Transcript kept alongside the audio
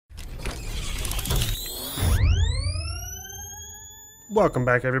Welcome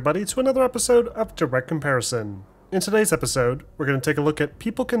back everybody to another episode of Direct Comparison. In today's episode, we're going to take a look at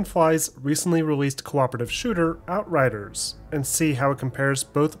People Can Fly's recently released cooperative shooter, Outriders, and see how it compares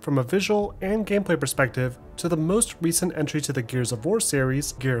both from a visual and gameplay perspective to the most recent entry to the Gears of War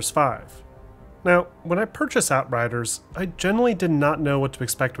series, Gears 5. Now, when I purchased Outriders, I generally did not know what to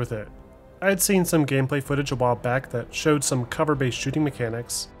expect with it. I had seen some gameplay footage a while back that showed some cover-based shooting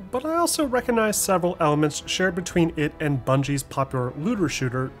mechanics, but I also recognized several elements shared between it and Bungie's popular looter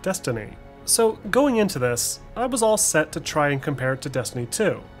shooter, Destiny. So going into this, I was all set to try and compare it to Destiny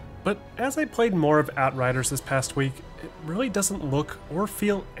 2. But as I played more of Outriders this past week, it really doesn't look or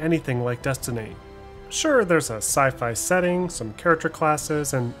feel anything like Destiny. Sure, there's a sci-fi setting, some character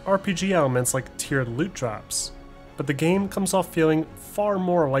classes, and RPG elements like tiered loot drops, but the game comes off feeling far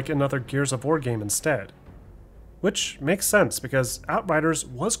more like another Gears of War game instead. Which makes sense because Outriders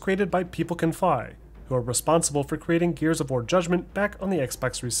was created by People Can Fly, who are responsible for creating Gears of War Judgement back on the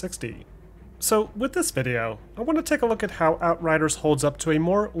Xbox 360. So with this video, I want to take a look at how Outriders holds up to a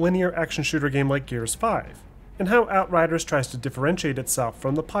more linear action shooter game like Gears 5, and how Outriders tries to differentiate itself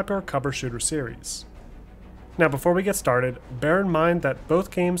from the popular cover shooter series. Now before we get started, bear in mind that both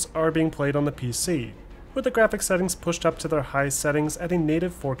games are being played on the PC, with the graphics settings pushed up to their highest settings at a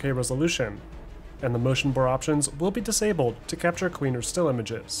native 4K resolution, and the motion blur options will be disabled to capture cleaner still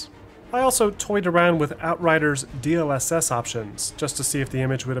images. I also toyed around with Outriders' DLSS options just to see if the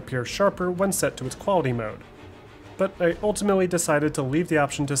image would appear sharper when set to its quality mode, but I ultimately decided to leave the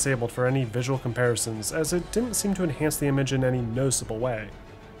option disabled for any visual comparisons as it didn't seem to enhance the image in any noticeable way.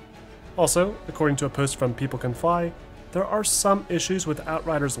 Also, according to a post from People Can Fly, there are some issues with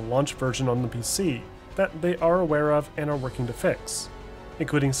Outriders' launch version on the PC that they are aware of and are working to fix,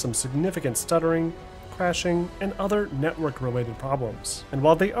 including some significant stuttering, crashing, and other network-related problems. And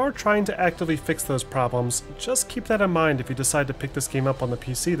while they are trying to actively fix those problems, just keep that in mind if you decide to pick this game up on the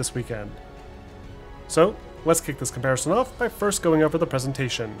PC this weekend. So, let's kick this comparison off by first going over the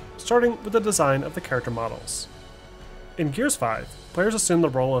presentation, starting with the design of the character models. In Gears 5, players assume the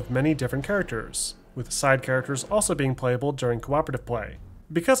role of many different characters, with side characters also being playable during cooperative play.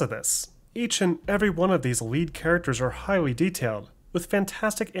 Because of this, each and every one of these lead characters are highly detailed, with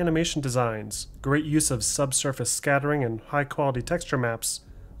fantastic animation designs, great use of subsurface scattering and high-quality texture maps,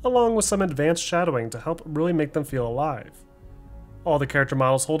 along with some advanced shadowing to help really make them feel alive. All the character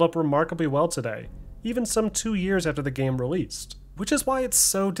models hold up remarkably well today, even some 2 years after the game released, which is why it's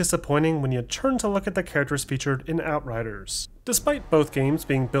so disappointing when you turn to look at the characters featured in Outriders. Despite both games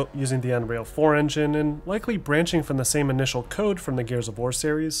being built using the Unreal 4 engine and likely branching from the same initial code from the Gears of War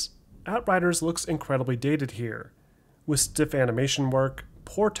series, Outriders looks incredibly dated here, with stiff animation work,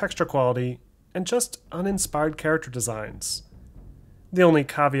 poor texture quality, and just uninspired character designs. The only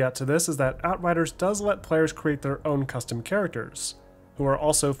caveat to this is that Outriders does let players create their own custom characters, who are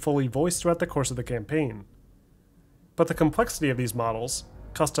also fully voiced throughout the course of the campaign. But the complexity of these models,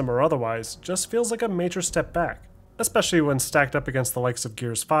 custom or otherwise, just feels like a major step back, especially when stacked up against the likes of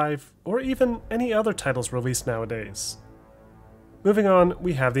Gears 5, or even any other titles released nowadays. Moving on,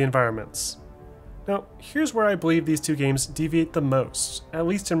 we have the environments. Now, here's where I believe these two games deviate the most, at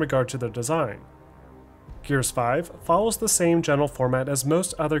least in regard to their design. Gears 5 follows the same general format as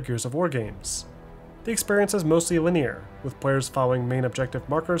most other Gears of War games. The experience is mostly linear, with players following main objective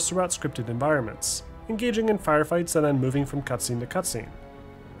markers throughout scripted environments, engaging in firefights and then moving from cutscene to cutscene.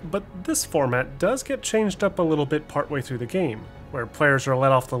 But this format does get changed up a little bit partway through the game, where players are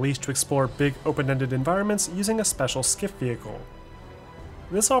let off the leash to explore big open-ended environments using a special skiff vehicle.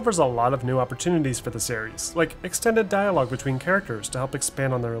 This offers a lot of new opportunities for the series, like extended dialogue between characters to help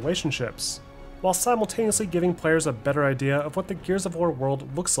expand on their relationships, while simultaneously giving players a better idea of what the Gears of War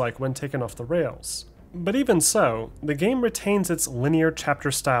world looks like when taken off the rails. But even so, the game retains its linear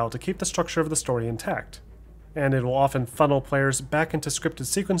chapter style to keep the structure of the story intact, and it will often funnel players back into scripted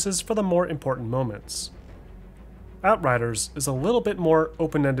sequences for the more important moments. Outriders is a little bit more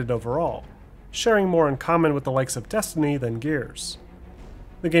open-ended overall, sharing more in common with the likes of Destiny than Gears.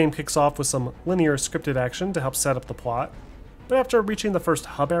 The game kicks off with some linear scripted action to help set up the plot, but after reaching the first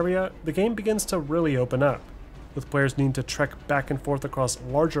hub area, the game begins to really open up, with players needing to trek back and forth across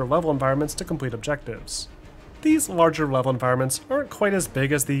larger level environments to complete objectives. These larger level environments aren't quite as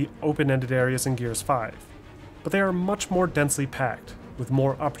big as the open-ended areas in Gears 5, but they are much more densely packed, with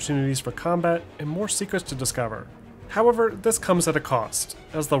more opportunities for combat and more secrets to discover. However, this comes at a cost,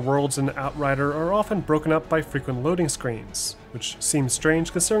 as the worlds in Outrider are often broken up by frequent loading screens, which seems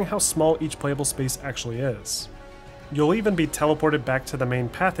strange considering how small each playable space actually is. You'll even be teleported back to the main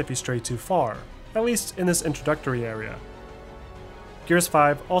path if you stray too far, at least in this introductory area. Gears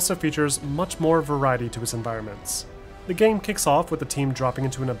 5 also features much more variety to its environments, The game kicks off with the team dropping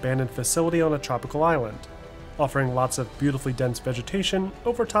into an abandoned facility on a tropical island, offering lots of beautifully dense vegetation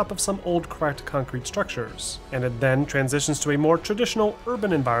over top of some old cracked concrete structures, and it then transitions to a more traditional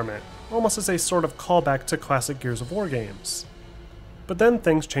urban environment, almost as a sort of callback to classic Gears of War games. But then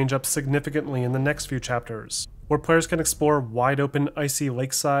things change up significantly in the next few chapters, where players can explore wide open icy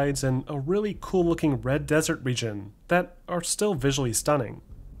lakesides and a really cool looking red desert region that are still visually stunning.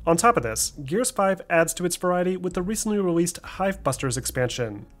 On top of this, Gears 5 adds to its variety with the recently released Hivebusters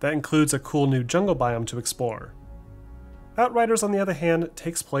expansion that includes a cool new jungle biome to explore. Outriders, on the other hand,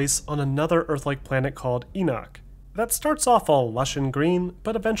 takes place on another Earth-like planet called Enoch that starts off all lush and green,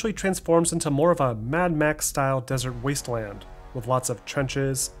 but eventually transforms into more of a Mad Max-style desert wasteland, with lots of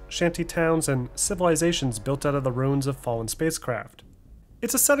trenches, shanty towns, and civilizations built out of the ruins of fallen spacecraft.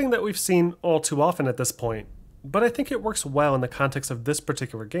 It's a setting that we've seen all too often at this point, but I think it works well in the context of this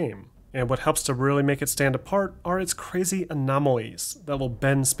particular game, and what helps to really make it stand apart are its crazy anomalies that will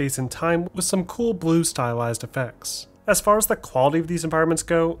bend space and time with some cool blue stylized effects. As far as the quality of these environments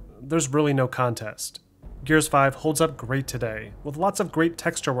go, there's really no contest. Gears 5 holds up great today, with lots of great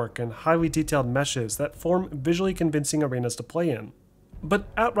texture work and highly detailed meshes that form visually convincing arenas to play in. But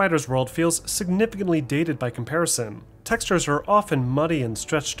Outriders' world feels significantly dated by comparison. Textures are often muddy and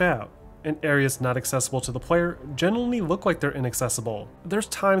stretched out, and areas not accessible to the player generally look like they're inaccessible. There's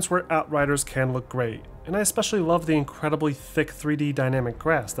times where Outriders can look great, and I especially love the incredibly thick 3D dynamic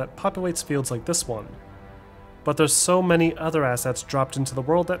grass that populates fields like this one. But there's so many other assets dropped into the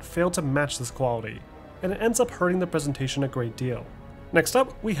world that fail to match this quality, and it ends up hurting the presentation a great deal. Next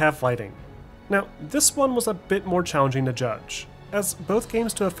up, we have lighting. Now, this one was a bit more challenging to judge, as both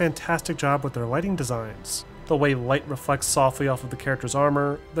games do a fantastic job with their lighting designs. The way light reflects softly off of the character's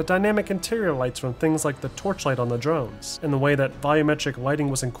armor, the dynamic interior lights from things like the torchlight on the drones, and the way that volumetric lighting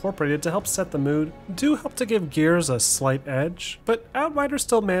was incorporated to help set the mood do help to give Gears a slight edge, but Outriders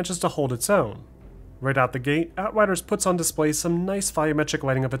still manages to hold its own. Right out the gate, Outriders puts on display some nice volumetric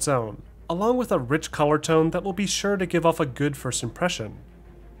lighting of its own, along with a rich color tone that will be sure to give off a good first impression.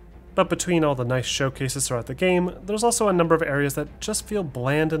 But between all the nice showcases throughout the game, there's also a number of areas that just feel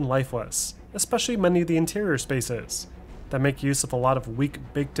bland and lifeless, especially many of the interior spaces, that make use of a lot of weak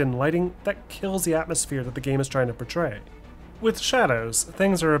baked-in lighting that kills the atmosphere that the game is trying to portray. With shadows,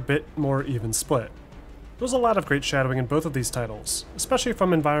 things are a bit more even split. There's a lot of great shadowing in both of these titles, especially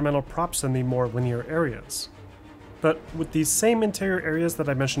from environmental props in the more linear areas. But with these same interior areas that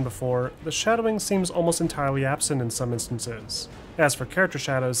I mentioned before, the shadowing seems almost entirely absent in some instances. As for character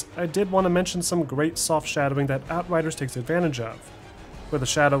shadows, I did want to mention some great soft shadowing that Outriders takes advantage of, where the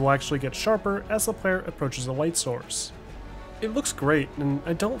shadow will actually get sharper as the player approaches a light source. It looks great, and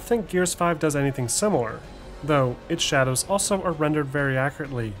I don't think Gears 5 does anything similar, though its shadows also are rendered very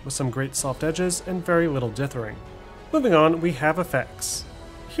accurately with some great soft edges and very little dithering. Moving on, we have effects.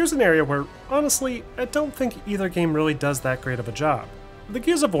 Here's an area where, honestly, I don't think either game really does that great of a job. The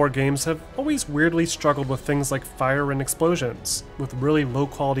Gears of War games have always weirdly struggled with things like fire and explosions, with really low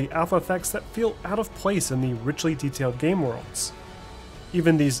quality alpha effects that feel out of place in the richly detailed game worlds.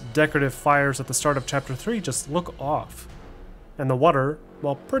 Even these decorative fires at the start of Chapter 3 just look off. And the water,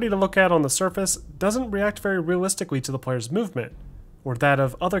 while pretty to look at on the surface, doesn't react very realistically to the player's movement, or that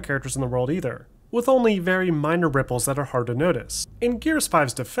of other characters in the world either, with only very minor ripples that are hard to notice. In Gears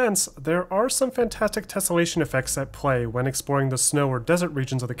 5's defense, there are some fantastic tessellation effects at play when exploring the snow or desert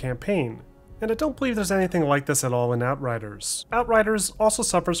regions of the campaign, and I don't believe there's anything like this at all in Outriders. Outriders also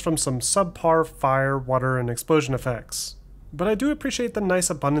suffers from some subpar fire, water, and explosion effects, but I do appreciate the nice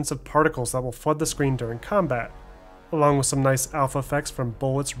abundance of particles that will flood the screen during combat, along with some nice alpha effects from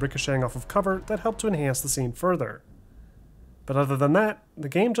bullets ricocheting off of cover that help to enhance the scene further. But other than that, the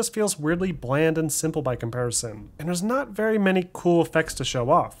game just feels weirdly bland and simple by comparison, and there's not very many cool effects to show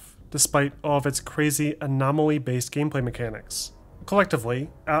off, despite all of its crazy anomaly-based gameplay mechanics.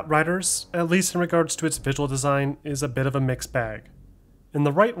 Collectively, Outriders, at least in regards to its visual design, is a bit of a mixed bag. In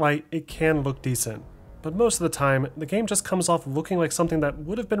the right light, it can look decent, but most of the time, the game just comes off looking like something that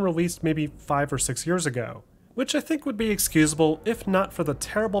would have been released maybe 5 or 6 years ago, which I think would be excusable if not for the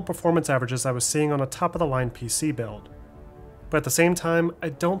terrible performance averages I was seeing on a top-of-the-line PC build. But at the same time, I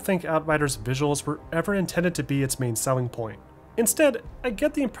don't think Outriders' visuals were ever intended to be its main selling point. Instead, I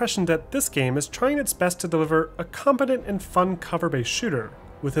get the impression that this game is trying its best to deliver a competent and fun cover-based shooter,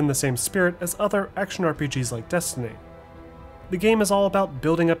 within the same spirit as other action RPGs like Destiny. The game is all about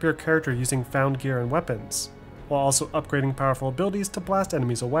building up your character using found gear and weapons, while also upgrading powerful abilities to blast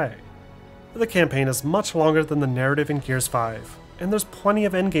enemies away. The campaign is much longer than the narrative in Gears 5, and there's plenty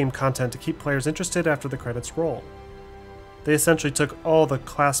of endgame content to keep players interested after the credits roll. They essentially took all the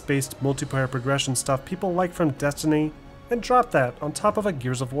class-based multiplayer progression stuff people like from Destiny and dropped that on top of a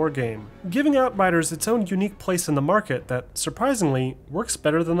Gears of War game, giving Outriders its own unique place in the market that, surprisingly, works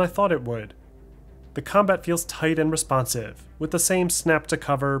better than I thought it would. The combat feels tight and responsive, with the same snap to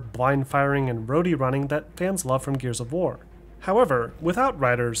cover, blind firing, and roadie running that fans love from Gears of War. However, with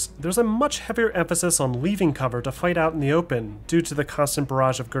Outriders, there's a much heavier emphasis on leaving cover to fight out in the open due to the constant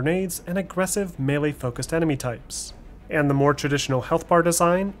barrage of grenades and aggressive melee-focused enemy types. And the more traditional health bar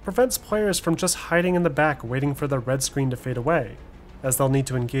design prevents players from just hiding in the back waiting for the red screen to fade away, as they'll need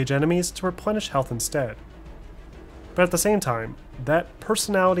to engage enemies to replenish health instead. But at the same time, that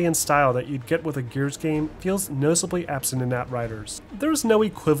personality and style that you'd get with a Gears game feels noticeably absent in Outriders. There's no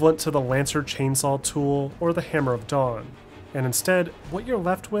equivalent to the Lancer chainsaw tool or the Hammer of Dawn, and instead, what you're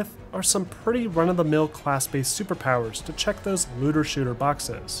left with are some pretty run-of-the-mill class-based superpowers to check those looter-shooter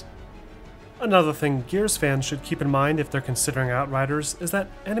boxes. Another thing Gears fans should keep in mind if they're considering Outriders is that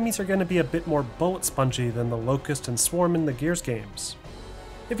enemies are going to be a bit more bullet spongy than the Locust and Swarm in the Gears games.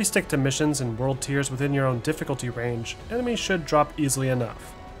 If you stick to missions and world tiers within your own difficulty range, enemies should drop easily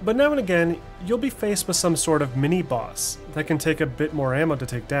enough. But now and again, you'll be faced with some sort of mini-boss that can take a bit more ammo to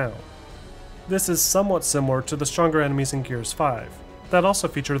take down. This is somewhat similar to the stronger enemies in Gears 5, that also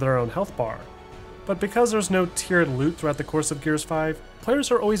feature their own health bar. But because there's no tiered loot throughout the course of Gears 5,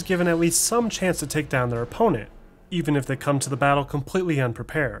 players are always given at least some chance to take down their opponent, even if they come to the battle completely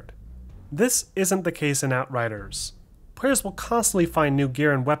unprepared. This isn't the case in Outriders. Players will constantly find new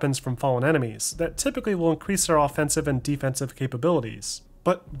gear and weapons from fallen enemies that typically will increase their offensive and defensive capabilities,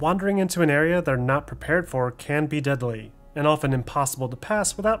 but wandering into an area they're not prepared for can be deadly, and often impossible to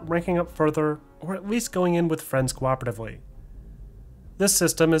pass without ranking up further or at least going in with friends cooperatively. This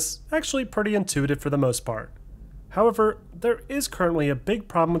system is actually pretty intuitive for the most part. However, there is currently a big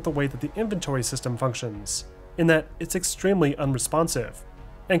problem with the way that the inventory system functions, in that it's extremely unresponsive,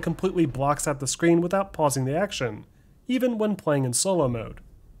 and completely blocks out the screen without pausing the action, even when playing in solo mode.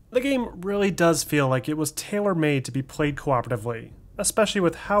 The game really does feel like it was tailor-made to be played cooperatively, especially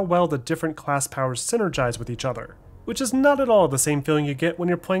with how well the different class powers synergize with each other, which is not at all the same feeling you get when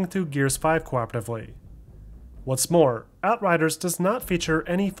you're playing through Gears 5 cooperatively. What's more, Outriders does not feature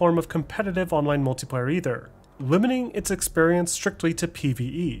any form of competitive online multiplayer either, limiting its experience strictly to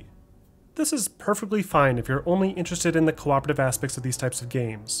PvE. This is perfectly fine if you're only interested in the cooperative aspects of these types of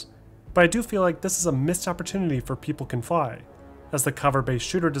games, but I do feel like this is a missed opportunity for People Can Fly, as the cover-based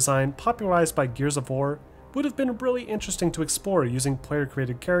shooter design popularized by Gears of War would have been really interesting to explore using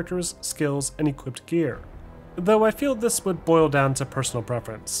player-created characters, skills, and equipped gear. Though I feel this would boil down to personal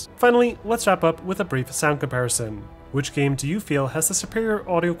preference. Finally, let's wrap up with a brief sound comparison. Which game do you feel has the superior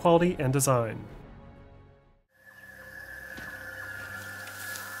audio quality and design?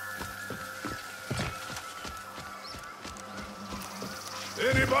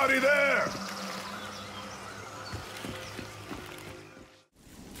 Anybody there?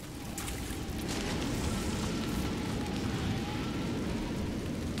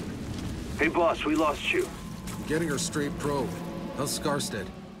 Hey boss, we lost you. Getting her straight probe. How's Scarstead?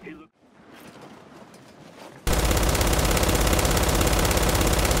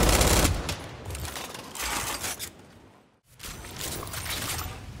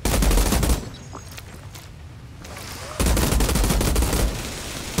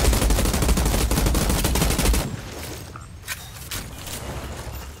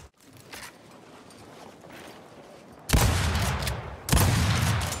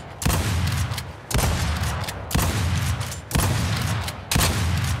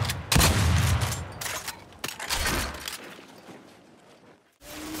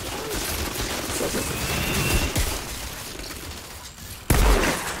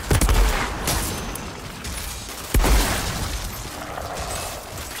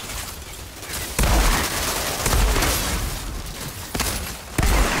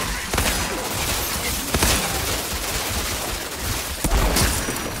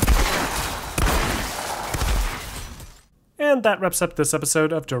 And that wraps up this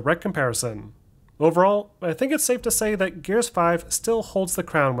episode of Direct Comparison. Overall, I think it's safe to say that Gears 5 still holds the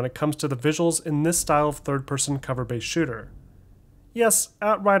crown when it comes to the visuals in this style of third-person cover-based shooter. Yes,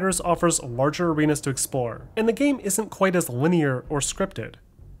 Outriders offers larger arenas to explore, and the game isn't quite as linear or scripted.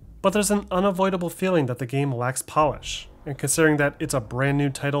 But there's an unavoidable feeling that the game lacks polish, and considering that it's a brand new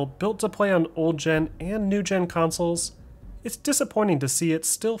title built to play on old-gen and new-gen consoles, it's disappointing to see it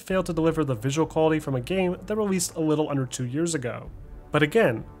still fail to deliver the visual quality from a game that released a little under 2 years ago. But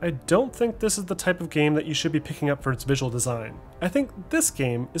again, I don't think this is the type of game that you should be picking up for its visual design. I think this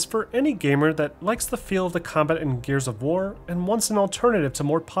game is for any gamer that likes the feel of the combat in Gears of War and wants an alternative to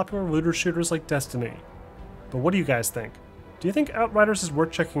more popular looter shooters like Destiny. But what do you guys think? Do you think Outriders is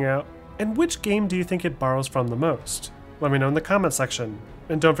worth checking out? And which game do you think it borrows from the most? Let me know in the comment section.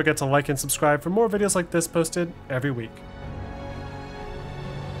 And don't forget to like and subscribe for more videos like this posted every week.